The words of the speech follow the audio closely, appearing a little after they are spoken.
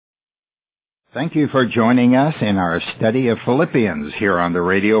Thank you for joining us in our study of Philippians here on the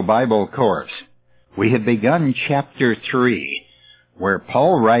Radio Bible Course. We have begun chapter 3, where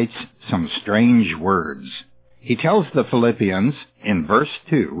Paul writes some strange words. He tells the Philippians in verse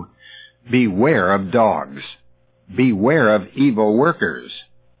 2, "Beware of dogs. Beware of evil workers.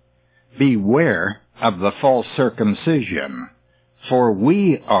 Beware of the false circumcision. For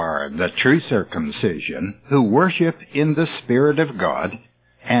we are the true circumcision who worship in the Spirit of God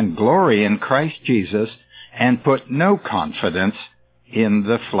and glory in Christ Jesus and put no confidence in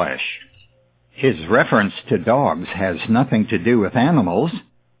the flesh." His reference to dogs has nothing to do with animals.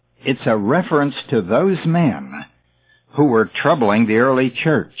 It's a reference to those men who were troubling the early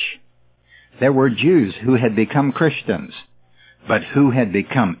church. There were Jews who had become Christians, but who had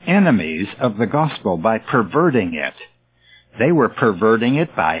become enemies of the gospel by perverting it. They were perverting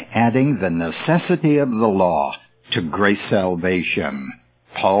it by adding the necessity of the law to grace salvation.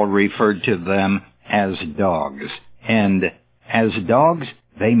 Paul referred to them as dogs, and as dogs,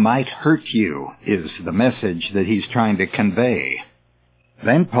 they might hurt you, is the message that he's trying to convey.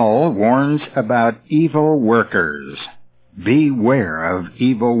 Then Paul warns about evil workers. Beware of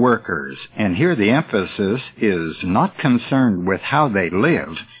evil workers. And here the emphasis is not concerned with how they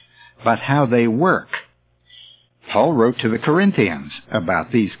live, but how they work. Paul wrote to the Corinthians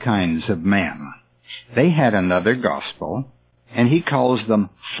about these kinds of men. They had another gospel, and he calls them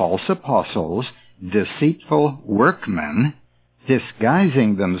false apostles, deceitful workmen,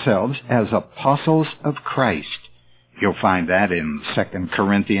 disguising themselves as apostles of Christ. You'll find that in 2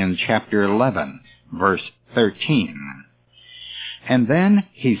 Corinthians chapter 11, verse 13. And then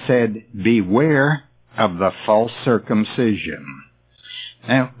he said, "Beware of the false circumcision."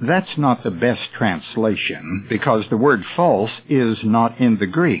 Now, that's not the best translation, because the word false is not in the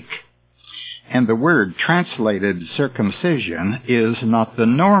Greek. And the word translated circumcision is not the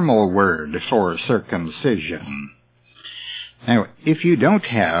normal word for circumcision. Now, if you don't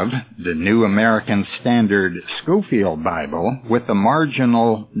have the New American Standard Scofield Bible with the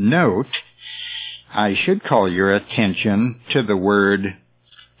marginal note, I should call your attention to the word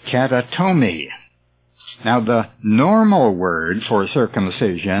katatomi. Now, the normal word for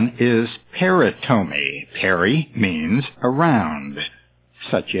circumcision is peritomi. Peri means around,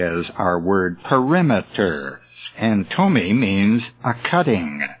 such as our word perimeter, and tomi means a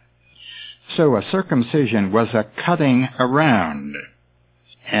cutting. So a circumcision was a cutting around.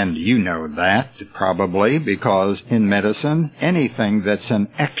 And you know that, probably, because in medicine, anything that's an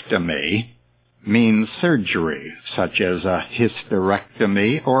ectomy means surgery, such as a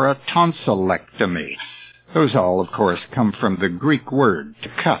hysterectomy or a tonsillectomy. Those all, of course, come from the Greek word to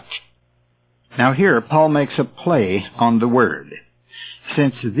cut. Now here, Paul makes a play on the word.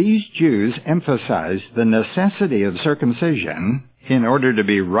 Since these Jews emphasized the necessity of circumcision in order to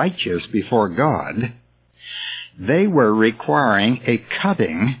be righteous before God, they were requiring a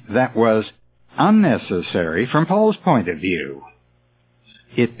cutting that was unnecessary from Paul's point of view.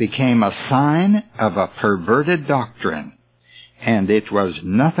 It became a sign of a perverted doctrine, and it was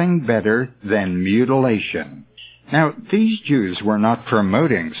nothing better than mutilation. Now, these Jews were not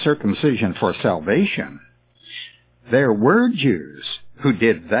promoting circumcision for salvation. There were Jews who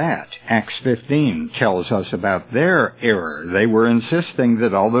did that. Acts 15 tells us about their error. They were insisting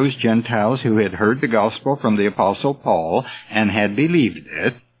that all those Gentiles who had heard the gospel from the Apostle Paul and had believed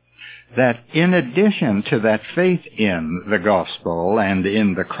it, that in addition to that faith in the gospel and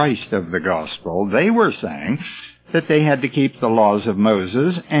in the Christ of the gospel, they were saying that they had to keep the laws of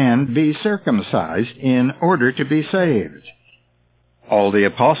Moses and be circumcised in order to be saved. All the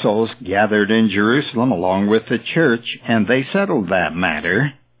apostles gathered in Jerusalem along with the church, and they settled that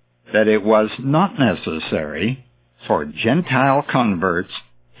matter, that it was not necessary for Gentile converts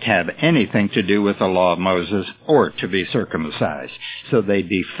to have anything to do with the law of Moses or to be circumcised. So they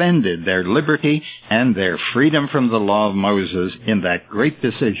defended their liberty and their freedom from the law of Moses in that great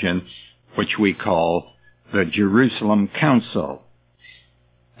decision, which we call the Jerusalem Council.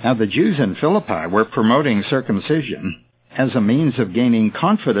 Now, the Jews in Philippi were promoting circumcision as a means of gaining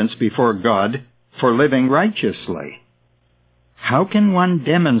confidence before God for living righteously. How can one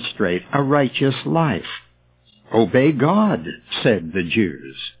demonstrate a righteous life? Obey God, said the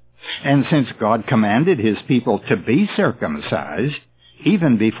Jews. And since God commanded his people to be circumcised,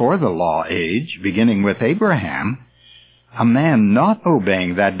 even before the law age, beginning with Abraham, a man not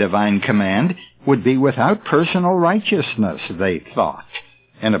obeying that divine command would be without personal righteousness, they thought.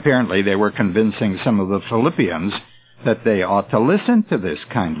 And apparently they were convincing some of the Philippians that they ought to listen to this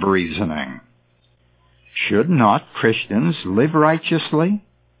kind of reasoning. Should not Christians live righteously?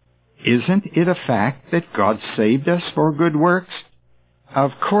 Isn't it a fact that God saved us for good works?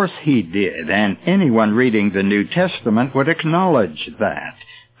 Of course he did, and anyone reading the New Testament would acknowledge that.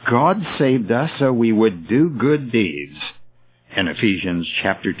 God saved us so we would do good deeds. And Ephesians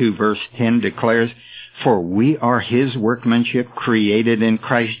chapter 2 verse 10 declares, "For we are his workmanship created in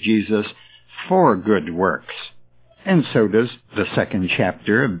Christ Jesus for good works." And so does the second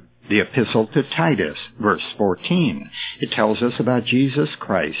chapter of the epistle to Titus, verse 14. It tells us about Jesus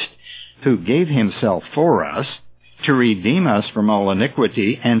Christ, who gave himself for us to redeem us from all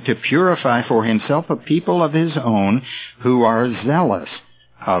iniquity and to purify for himself a people of his own who are zealous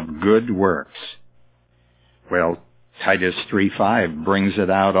of good works. Well, Titus 3:5 brings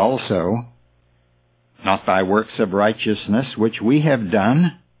it out also. "Not by works of righteousness which we have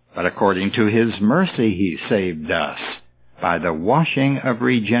done, but according to his mercy he saved us, by the washing of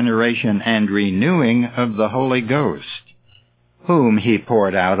regeneration and renewing of the Holy Ghost, whom he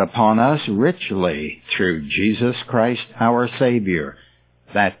poured out upon us richly through Jesus Christ our Savior,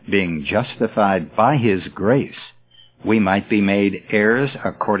 that being justified by his grace, we might be made heirs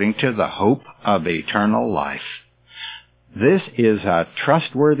according to the hope of eternal life." This is a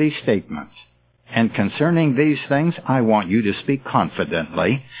trustworthy statement, and concerning these things I want you to speak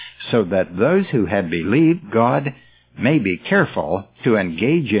confidently, so that those who have believed God may be careful to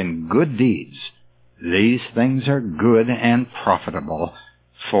engage in good deeds. These things are good and profitable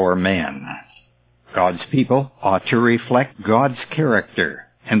for men. God's people ought to reflect God's character,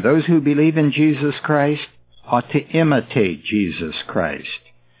 and those who believe in Jesus Christ ought to imitate Jesus Christ.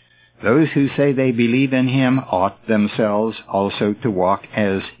 Those who say they believe in him ought themselves also to walk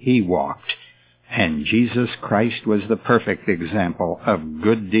as he walked, and Jesus Christ was the perfect example of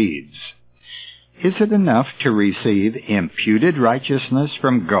good deeds. Is it enough to receive imputed righteousness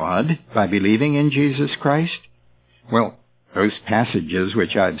from God by believing in Jesus Christ? Well, those passages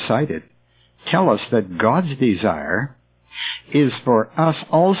which I've cited tell us that God's desire is for us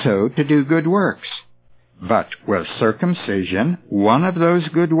also to do good works. But was circumcision one of those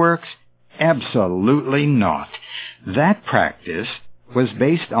good works? Absolutely not. That practice was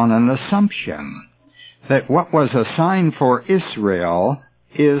based on an assumption that what was a sign for Israel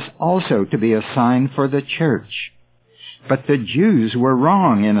is also to be a sign for the church. But the Jews were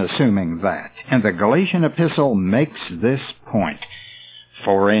wrong in assuming that, and the Galatian epistle makes this point.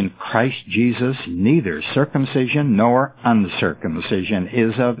 "For in Christ Jesus neither circumcision nor uncircumcision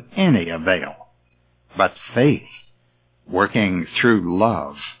is of any avail, but faith, working through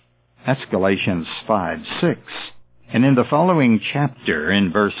love." That's Galatians 5:6. And in the following chapter, in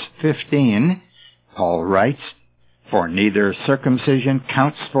verse 15, Paul writes, "For neither circumcision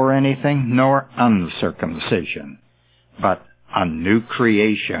counts for anything, nor uncircumcision, but a new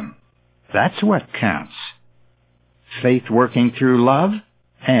creation. That's what counts. Faith working through love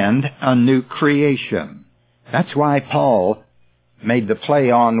and a new creation." That's why Paul made the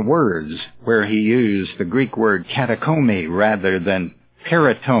play on words where he used the Greek word katakome rather than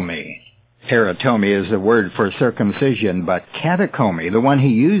peritome. Peritome is the word for circumcision, but katakome, the one he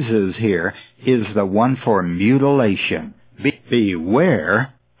uses here, is the one for mutilation.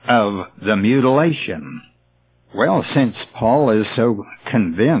 Beware of the mutilation. Well, since Paul is so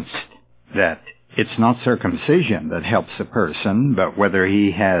convinced that it's not circumcision that helps a person, but whether he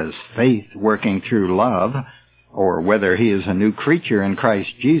has faith working through love, or whether he is a new creature in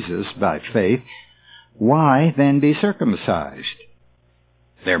Christ Jesus by faith, why then be circumcised?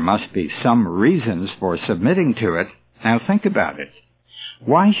 There must be some reasons for submitting to it. Now think about it.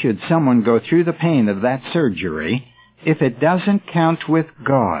 Why should someone go through the pain of that surgery if it doesn't count with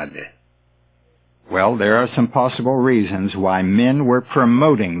God? Well, there are some possible reasons why men were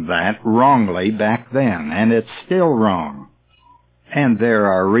promoting that wrongly back then, and it's still wrong. And there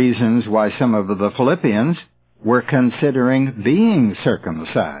are reasons why some of the Philippians were considering being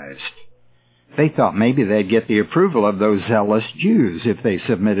circumcised. They thought maybe they'd get the approval of those zealous Jews if they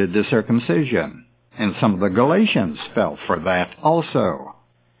submitted to circumcision. And some of the Galatians fell for that also.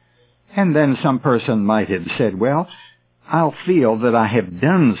 And then some person might have said, well, I'll feel that I have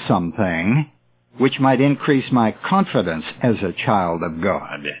done something which might increase my confidence as a child of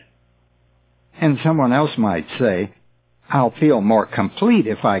God. And someone else might say, I'll feel more complete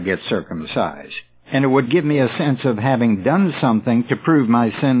if I get circumcised, and it would give me a sense of having done something to prove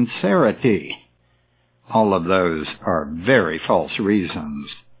my sincerity. All of those are very false reasons.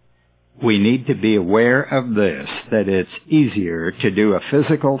 We need to be aware of this, that it's easier to do a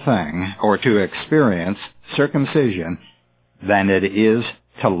physical thing or to experience circumcision than it is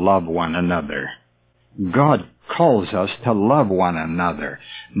to love one another. God calls us to love one another,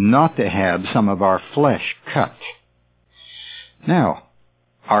 not to have some of our flesh cut. Now,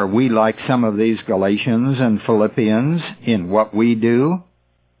 Are we like some of these Galatians and Philippians in what we do?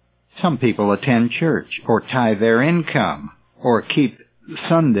 Some people attend church or tithe their income or keep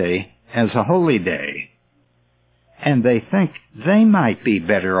Sunday as a holy day. And they think they might be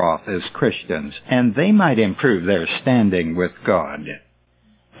better off as Christians and they might improve their standing with God.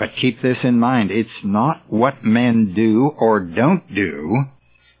 But keep this in mind, it's not what men do or don't do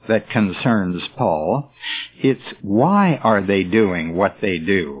that concerns Paul. It's why are they doing what they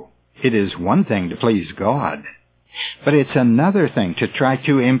do. It is one thing to please God, but it's another thing to try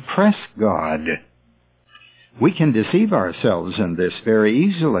to impress God. We can deceive ourselves in this very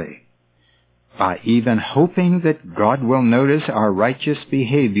easily by even hoping that God will notice our righteous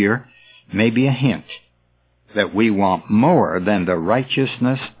behavior, maybe a hint that we want more than the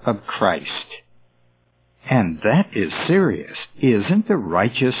righteousness of Christ. And that is serious. Isn't the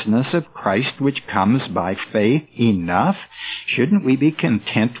righteousness of Christ which comes by faith enough? Shouldn't we be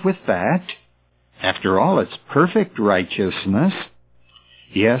content with that? After all, it's perfect righteousness.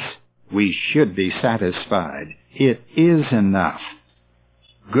 Yes, we should be satisfied. It is enough.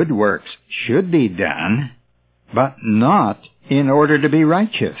 Good works should be done, but not in order to be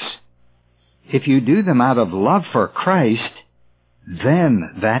righteous. If you do them out of love for Christ,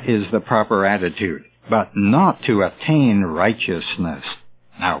 then that is the proper attitude, but not to attain righteousness.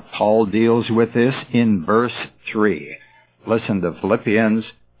 Now, Paul deals with this in verse 3. Listen to Philippians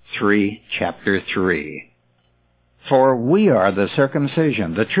 3, chapter 3. For we are the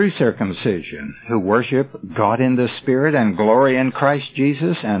circumcision, the true circumcision, who worship God in the Spirit and glory in Christ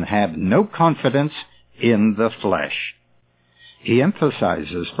Jesus and have no confidence in the flesh. He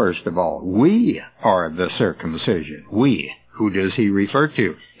emphasizes, first of all, we are the circumcision. We. Who does he refer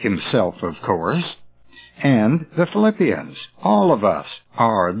to? Himself, of course. And the Philippians. All of us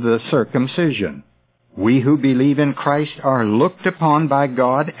are the circumcision. We who believe in Christ are looked upon by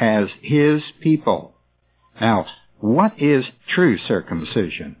God as His people. Now, what is true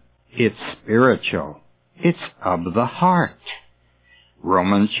circumcision? It's spiritual. It's of the heart.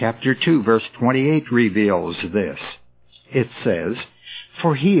 Romans chapter 2, verse 28 reveals this. It says,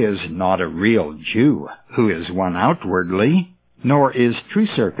 For he is not a real Jew who is one outwardly, nor is true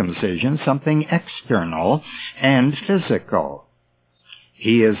circumcision something external and physical.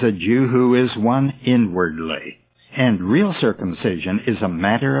 He is a Jew who is one inwardly, and real circumcision is a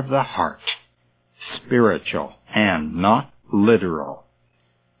matter of the heart, spiritual and not literal.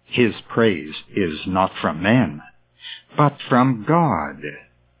 His praise is not from men, but from God.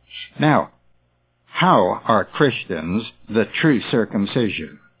 Now, how are Christians the true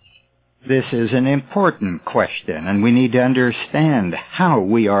circumcision? This is an important question, and we need to understand how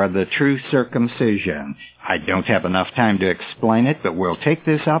we are the true circumcision. I don't have enough time to explain it, but we'll take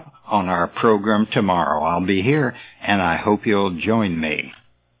this up on our program tomorrow. I'll be here, and I hope you'll join me.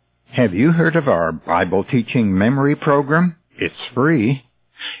 Have you heard of our Bible teaching memory program? It's free.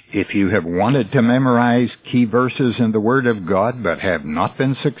 If you have wanted to memorize key verses in the Word of God but have not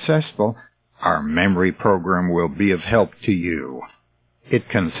been successful, our memory program will be of help to you. It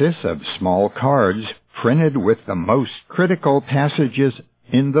consists of small cards printed with the most critical passages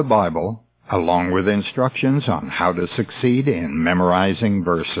in the Bible, along with instructions on how to succeed in memorizing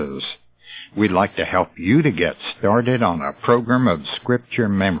verses. We'd like to help you to get started on a program of Scripture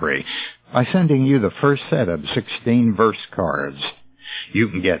memory by sending you the first set of 16 verse cards. You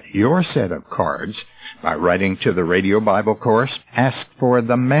can get your set of cards by writing to the Radio Bible Course, ask for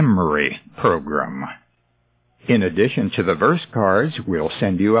the Memory Program. In addition to the verse cards, we'll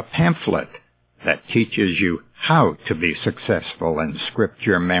send you a pamphlet that teaches you how to be successful in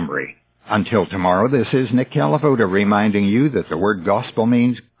Scripture memory. Until tomorrow, this is Nick Califoda reminding you that the word gospel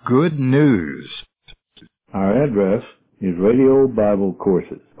means good news. Our address is Radio Bible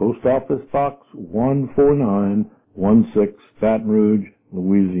Courses, Post Office Box 14916, Baton Rouge,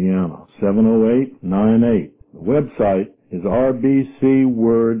 Louisiana, 70898. The website is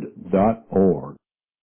rbcword.org.